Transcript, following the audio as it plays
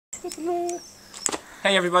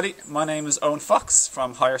Hey everybody, my name is Owen Fox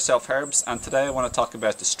from Higher Self Herbs, and today I want to talk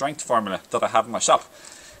about the strength formula that I have in my shop.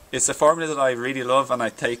 It's a formula that I really love and I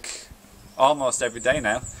take almost every day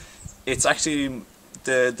now. It's actually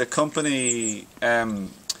the company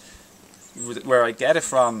where I get it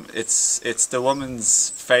from. It's the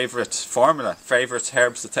woman's favourite formula, favourite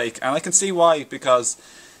herbs to take, and I can see why, because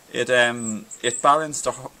it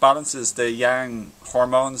balances the yang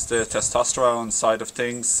hormones, the testosterone side of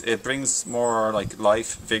things. It brings more like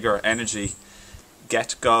life, vigor, energy,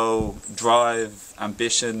 get go, drive,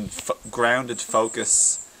 ambition, grounded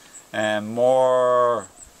focus, more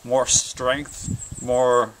strength,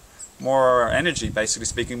 more energy, basically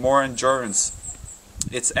speaking, more endurance.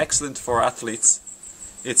 It's excellent for athletes.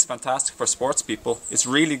 It's fantastic for sports people. It's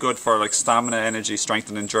really good for like stamina, energy, strength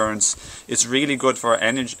and endurance. It's really good for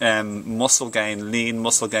energy, muscle gain, lean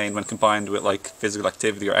muscle gain when combined with like physical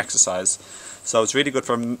activity or exercise. So it's really good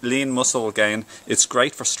for lean muscle gain. It's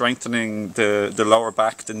great for strengthening the lower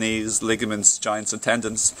back, the knees, ligaments, joints and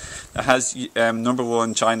tendons. It has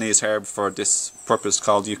 #1 Chinese herb for this purpose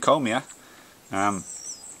called eucomia.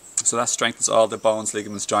 So that strengthens all the bones,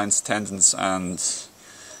 ligaments, joints, tendons and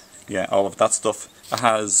yeah, all of that stuff. It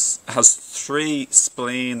has 3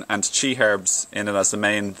 spleen and chi herbs in it as the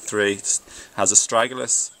main 3. It has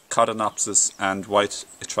astragalus, codonopsis and white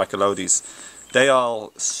Atractylodes. They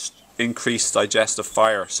all increase digestive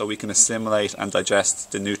fire, so we can assimilate and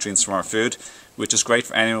digest the nutrients from our food, which is great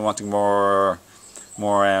for anyone wanting more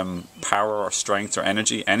power or strength or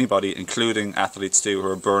energy. Anybody, including athletes too, who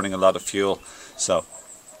are burning a lot of fuel. So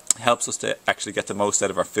it helps us to actually get the most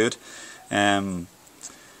out of our food.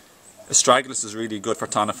 Astragalus is really good for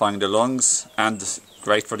tonifying the lungs and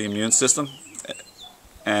great for the immune system.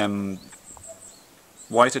 They're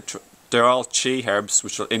all chi herbs,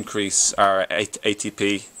 which will increase our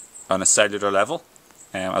ATP on a cellular level,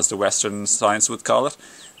 as the Western science would call it.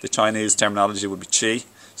 The Chinese terminology would be chi,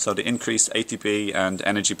 so the increased ATP and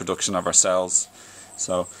energy production of our cells.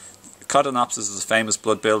 So codonopsis is a famous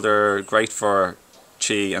blood builder, great for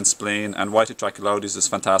chi and spleen, and white Atractylodes is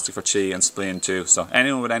fantastic for chi and spleen too. So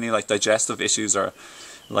anyone with any like digestive issues or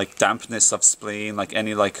like dampness of spleen, like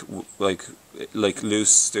any like loose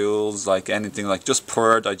stools, like anything like just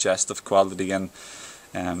poor digestive quality, and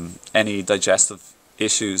any digestive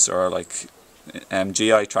issues or like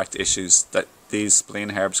GI tract issues, that these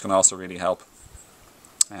spleen herbs can also really help.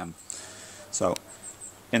 So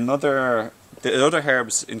the other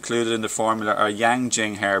herbs included in the formula are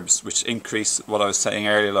JING herbs, which increase what I was saying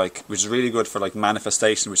earlier, which is really good for like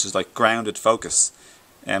manifestation, which is like grounded focus,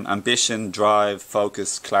 ambition, drive,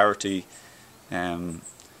 focus, clarity,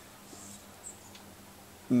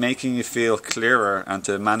 making you feel clearer and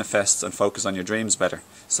to manifest and focus on your dreams better.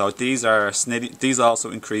 So these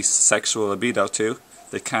also increase sexual libido too.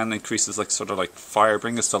 They can increase this like sort of like fire,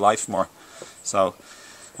 bring us to life more. So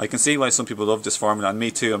I can see why some people love this formula, and me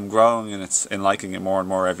too. I'm growing in liking it more and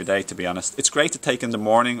more every day, to be honest. It's great to take in the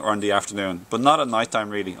morning or in the afternoon, but not at night time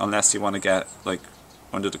really, unless you want to get like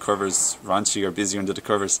under the covers, raunchy or busy under the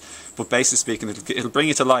covers. But basically speaking, it'll bring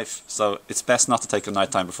you to life, so it's best not to take at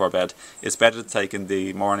night time before bed. It's better to take in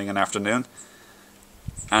the morning and afternoon.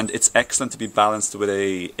 And it's excellent to be balanced with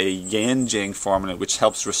a yin-jing formula, which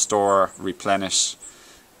helps restore, replenish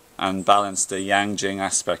and balance the yang-jing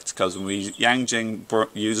aspect, because when yang-jing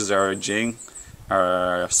uses our jing,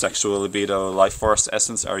 our sexual libido, life force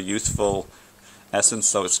essence, our youthful essence,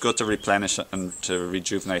 so it's good to replenish and to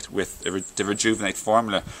rejuvenate with the rejuvenate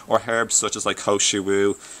formula, or herbs such as like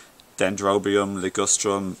Hoshiwu, Dendrobium,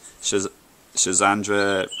 Ligustrum,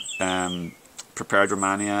 Schizandra, Prepared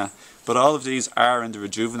Romania. But all of these are in the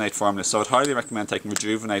rejuvenate formula, so I'd highly recommend taking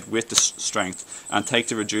rejuvenate with the strength, and take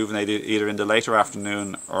the rejuvenate either in the later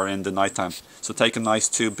afternoon or in the night time. So take a nice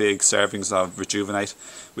 2 big servings of rejuvenate,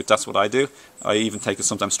 that's what I do. I even take it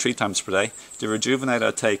sometimes 3 times per day. The rejuvenate I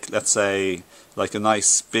take, let's say, like a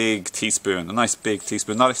nice big teaspoon,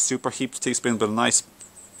 not a super heaped teaspoon, but a nice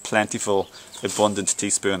plentiful, abundant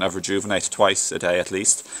teaspoon of rejuvenate twice a day at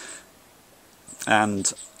least.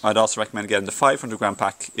 And I'd also recommend getting the 500 gram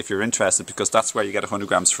pack if you're interested, because that's where you get 100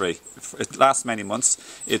 grams free. It lasts many months.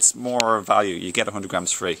 It's more value. You get 100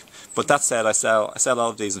 grams free. But that said, I sell all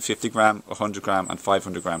of these in 50 gram, 100 gram and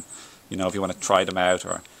 500 gram. You know, if you want to try them out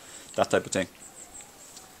or that type of thing.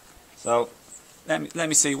 So let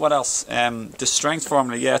me see what else. The strength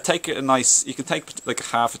formula. Yeah, take a nice. You can take like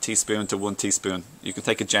half a teaspoon to 1 teaspoon. You can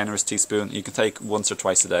take a generous teaspoon. You can take once or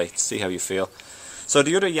twice a day to see how you feel. So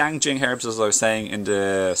the other Yang Jing herbs, as I was saying in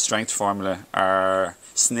the strength formula, are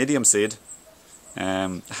Cnidium seed,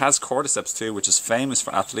 It has cordyceps too, which is famous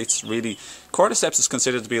for athletes. Really, cordyceps is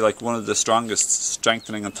considered to be like one of the strongest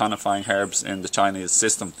strengthening and tonifying herbs in the Chinese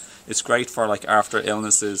system. It's great for like after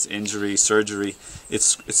illnesses, injury, surgery.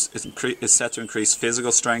 It's set to increase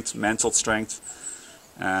physical strength, mental strength,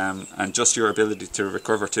 and just your ability to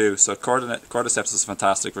recover too. So cordyceps is a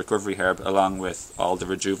fantastic recovery herb, along with all the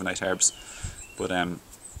rejuvenate herbs. But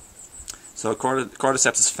so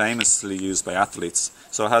cordyceps is famously used by athletes.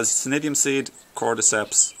 So it has conidium seed,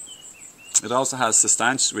 cordyceps. It also has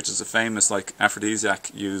sustanch, which is a famous like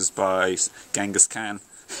aphrodisiac used by Genghis Khan.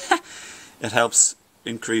 It helps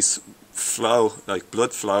increase flow, like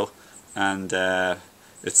blood flow, and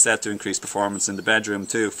it's said to increase performance in the bedroom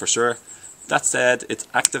too, for sure. That said, it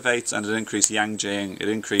activates and it increases yang jing. It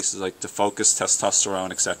increases like the focus,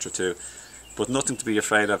 testosterone, etc. too. But nothing to be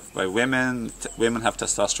afraid of by women. Women have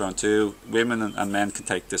testosterone too. Women and men can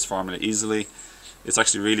take this formula easily. It's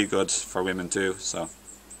actually really good for women too. So,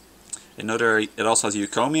 it also has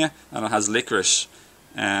eucomia, and it has licorice.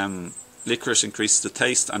 Licorice increases the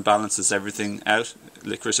taste and balances everything out.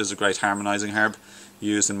 Licorice is a great harmonizing herb,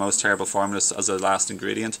 used in most herbal formulas as a last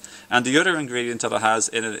ingredient. And the other ingredient that it has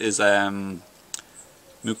in it is mucuna.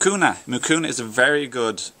 Mucuna is a very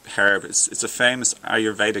good herb. It's a famous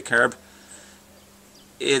Ayurvedic herb.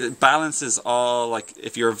 It balances all, like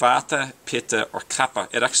if you're Vata, Pitta or Kapha,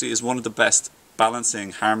 it actually is one of the best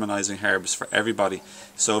balancing, harmonizing herbs for everybody.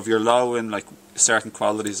 So if you're low in like certain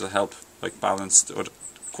qualities, it'll help like balance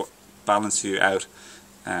you out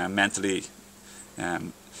mentally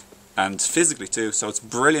and physically too. So it's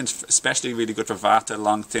brilliant, especially really good for Vata,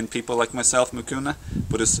 long, thin people like myself, mucuna,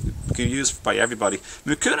 but it's used by everybody.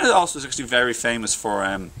 Mucuna also is actually very famous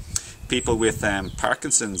for people with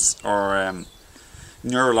Parkinson's or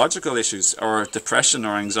neurological issues or depression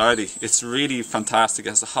or anxiety. It's really fantastic. It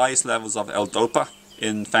has the highest levels of L-Dopa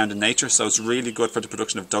found in nature, so it's really good for the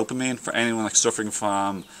production of dopamine for anyone like suffering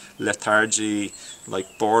from lethargy,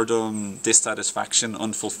 like boredom, dissatisfaction,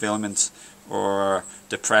 unfulfillment, or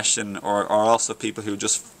depression, or also people who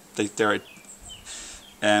just they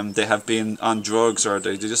have been on drugs, or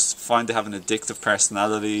they just find they have an addictive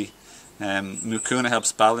personality. Mucuna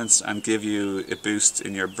helps balance and give you a boost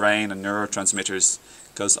in your brain and neurotransmitters,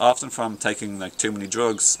 because often from taking like too many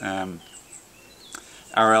drugs,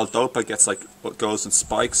 our L-Dopa goes in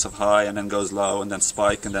spikes of high and then goes low and then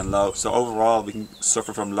spike and then low. So overall we can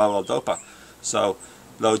suffer from low L-Dopa, so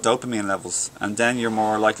low dopamine levels, and then you're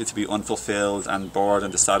more likely to be unfulfilled and bored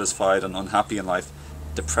and dissatisfied and unhappy in life,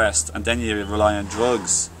 depressed, and then you rely on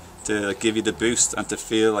drugs to give you the boost and to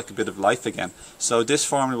feel like a bit of life again. So this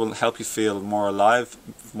formula will help you feel more alive,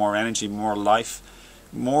 more energy, more life,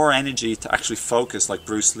 more energy to actually focus like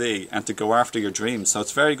Bruce Lee and to go after your dreams. So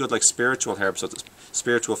it's very good like spiritual herb,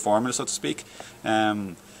 spiritual formula, so to speak.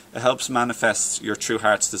 It helps manifest your true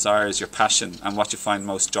heart's desires, your passion, and what you find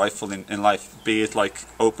most joyful in life, be it like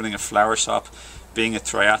opening a flower shop, being a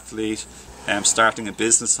triathlete, starting a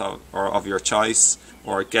business of your choice,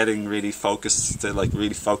 or getting really focused to like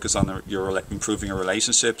really focus on improving your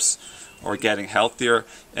relationships, or getting healthier.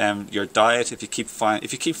 Your diet, if you keep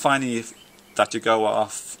finding that you go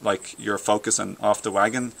off like your focus and off the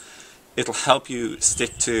wagon, it'll help you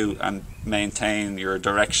stick to and maintain your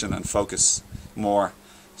direction and focus more.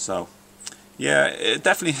 So yeah, it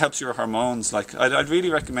definitely helps your hormones. Like I'd really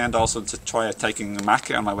recommend also to try taking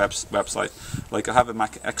maca on my website. Like I have a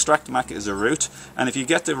maca extract. Maca is a root, and if you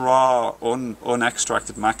get the raw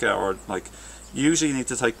unextracted maca, or like usually you need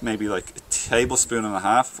to take maybe like a tablespoon and a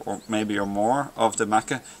half or more of the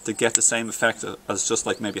maca to get the same effect as just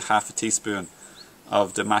like maybe half a teaspoon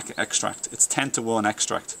of the maca extract. It's 10-to-1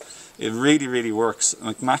 extract. It really works.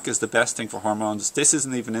 Like maca is the best thing for hormones. This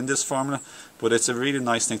isn't even in this formula, but it's a really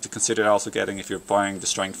nice thing to consider also getting if you're buying the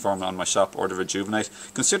strength formula on my shop or the rejuvenate.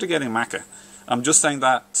 Consider getting maca. I'm just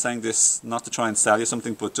saying this not to try and sell you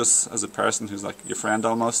something, but just as a person who's like your friend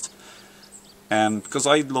almost. Because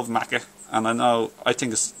I love maca, and I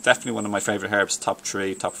think it's definitely one of my favourite herbs, top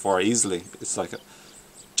 3, top 4 easily. It's like a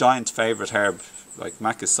giant favourite herb. Like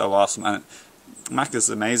maca is so awesome, and maca is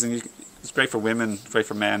amazing. It's great for women, great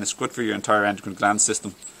for men. It's good for your entire endocrine gland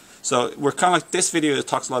system. So we're kind of like, this video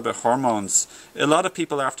talks a lot about hormones. A lot of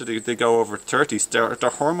people after they go over 30s, their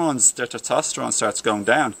hormones, their testosterone starts going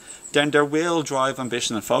down. Then their will, drive,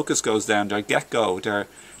 ambition and focus goes down. Their get-go, their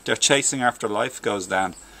chasing after life goes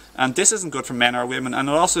down. And this isn't good for men or women, and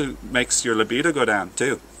it also makes your libido go down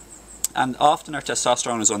too. And often our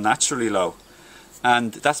testosterone is unnaturally low.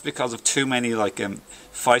 And that's because of too many like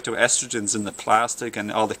phytoestrogens in the plastic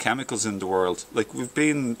and all the chemicals in the world. Like, we've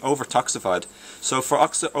been over-toxified. So for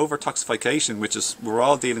over-toxification, which is, we're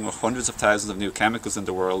all dealing with hundreds of thousands of new chemicals in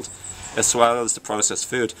the world, as well as the processed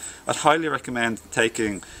food, I'd highly recommend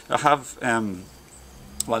taking, I have,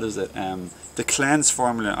 the cleanse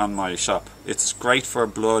formula on my shop. It's great for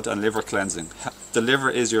blood and liver cleansing. The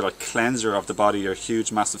liver is your like cleanser of the body, your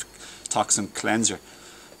huge massive toxin cleanser.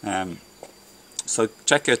 So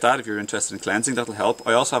check out that if you're interested in cleansing, that'll help.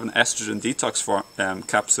 I also have an estrogen detox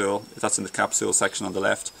capsule, that's in the capsule section on the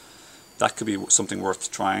left. That could be something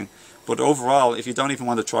worth trying. But overall, if you don't even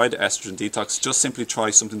want to try the estrogen detox, just simply try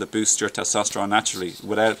something that boosts your testosterone naturally,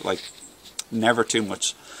 without like, never too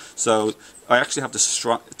much. So I actually have the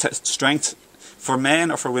strength for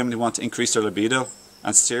men or for women who want to increase their libido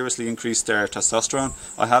and seriously increase their testosterone.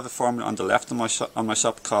 I have a formula on the left of my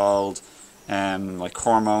shop called like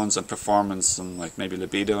hormones and performance and like maybe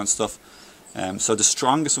libido and stuff. So the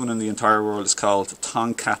strongest one in the entire world is called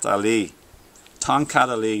Tonic.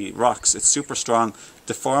 Tonic rocks. It's super strong.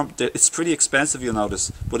 It's pretty expensive, you'll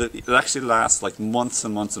notice, but it actually lasts like months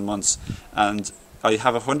and months and months. And I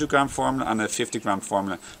have a 100-gram formula and a 50-gram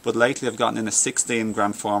formula, but lately I've gotten in a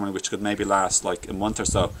 16-gram formula, which could maybe last like a month or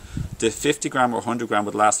so. The 50-gram or 100-gram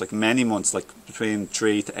would last like many months, like between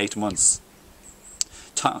 3 to 8 months.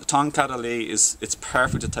 Tonic it's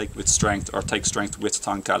perfect to take with strength, or take strength with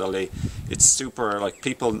Tonic. It's super, like,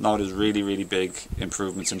 people notice really, really big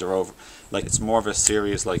improvements in their like, it's more of a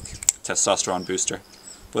serious like testosterone booster.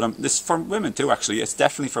 But this is for women too, actually. It's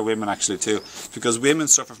definitely for women actually too, because women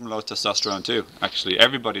suffer from low testosterone too. Actually,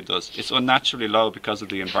 everybody does. It's unnaturally low because of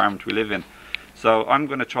the environment we live in. So I'm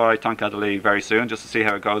going to try Tonic very soon, just to see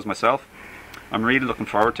how it goes myself. I'm really looking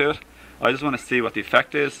forward to it. I just want to see what the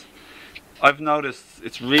effect is. I've noticed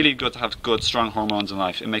it's really good to have good, strong hormones in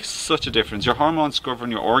life. It makes such a difference. Your hormones govern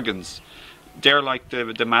your organs. They're like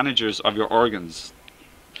the managers of your organs.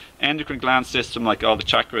 Endocrine gland system, like all the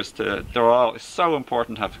chakras, it's so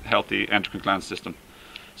important to have a healthy endocrine gland system.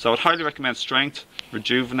 So I'd highly recommend strength,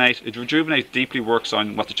 rejuvenate. Rejuvenate deeply works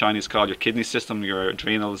on what the Chinese call your kidney system, your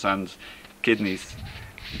adrenals and kidneys.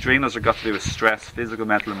 Adrenals are got to do with stress, physical,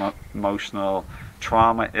 mental, emotional,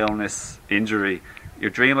 trauma, illness, injury. Your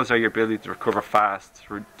adrenals are your ability to recover fast,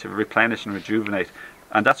 to replenish and rejuvenate.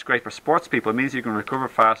 And that's great for sports people. It means you can recover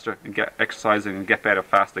faster and get exercising and get better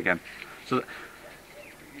fast again. So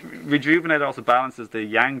rejuvenate also balances the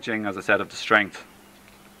yang JING, as I said, of the strength.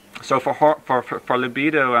 So for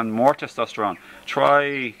libido and more testosterone,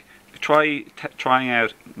 trying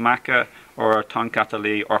out maca or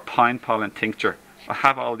Tonic or pine pollen tincture. I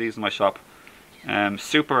have all these in my shop.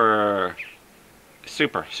 Super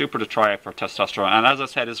to try out for testosterone. And as I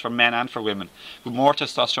said, it's for men and for women. With more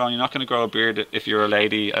testosterone, you're not going to grow a beard if you're a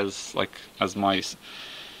lady, as my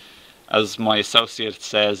associate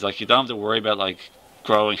says. Like, you don't have to worry about like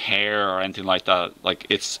growing hair or anything like that. Like,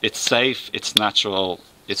 it's safe, it's natural,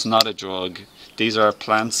 it's not a drug. These are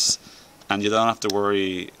plants, and you don't have to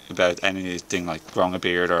worry about anything like growing a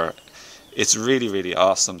beard, or it's really, really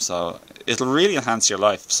awesome. So it'll really enhance your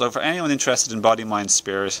life. So for anyone interested in body, mind,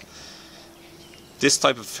 spirit, this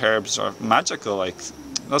type of herbs are magical. Like,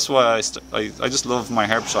 that's why I just love my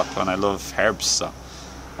herb shop, and I love herbs. So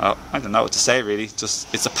I don't know what to say, really.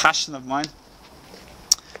 Just, it's a passion of mine.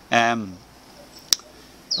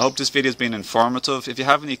 I hope this video has been informative. If you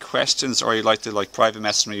have any questions, or you'd like to like private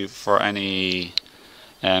message me for any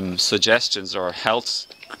suggestions or health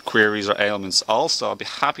queries or ailments, also I'll be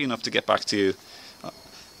happy enough to get back to you.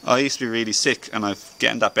 I used to be really sick, and I'm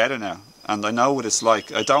getting that better now, and I know what it's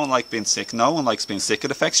like. I don't like being sick. No one likes being sick.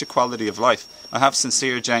 It affects your quality of life. I have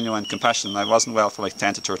sincere, genuine compassion. I wasn't well for like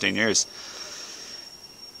 10 to 13 years.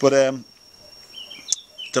 But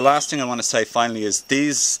the last thing I want to say finally is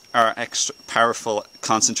these are extra powerful,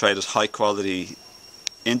 concentrated, high quality,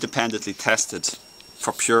 independently tested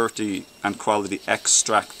for purity and quality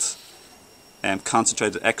extract,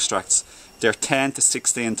 concentrated extracts. They're 10 to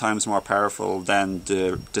 16 times more powerful than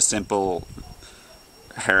the simple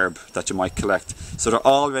herb that you might collect. So they're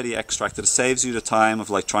already extracted. It saves you the time of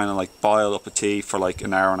like trying to like boil up a tea for like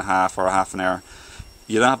an hour and a half or a half an hour.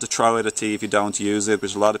 You don't have to throw out a tea if you don't use it,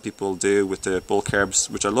 which a lot of people do with the bulk herbs,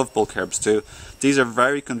 which I love bulk herbs too. These are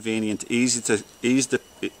very convenient,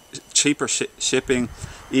 cheaper shipping,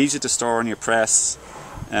 easy to store in your press,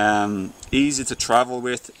 easy to travel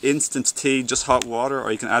with. Instant tea, just hot water,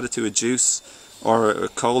 or you can add it to a juice, or a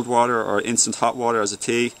cold water, or instant hot water as a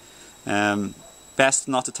tea. Best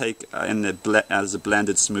not to take as a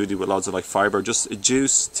blended smoothie with loads of like fibre, just a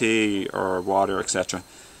juice, tea or water, etc.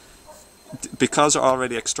 Because they're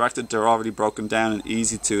already extracted, they're already broken down and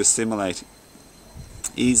easy to assimilate.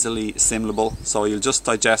 easily assimilable, so you'll just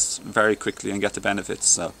digest very quickly and get the benefits.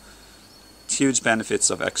 So huge benefits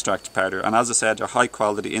of extract powder, and as I said, they're high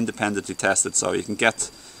quality, independently tested, so you can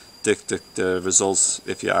get the results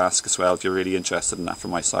if you ask as well, if you're really interested in that,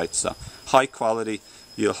 from my site. So high quality,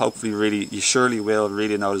 you surely will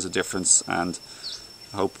really notice a difference, and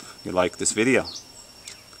I hope you like this video.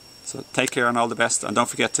 So take care and all the best, and don't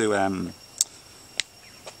forget to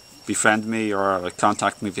befriend me or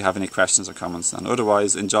contact me if you have any questions or comments. And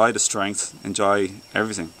otherwise, enjoy the strength, enjoy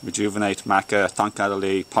everything. Rejuvenate, maca,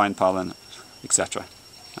 tonka, pine pollen, etc.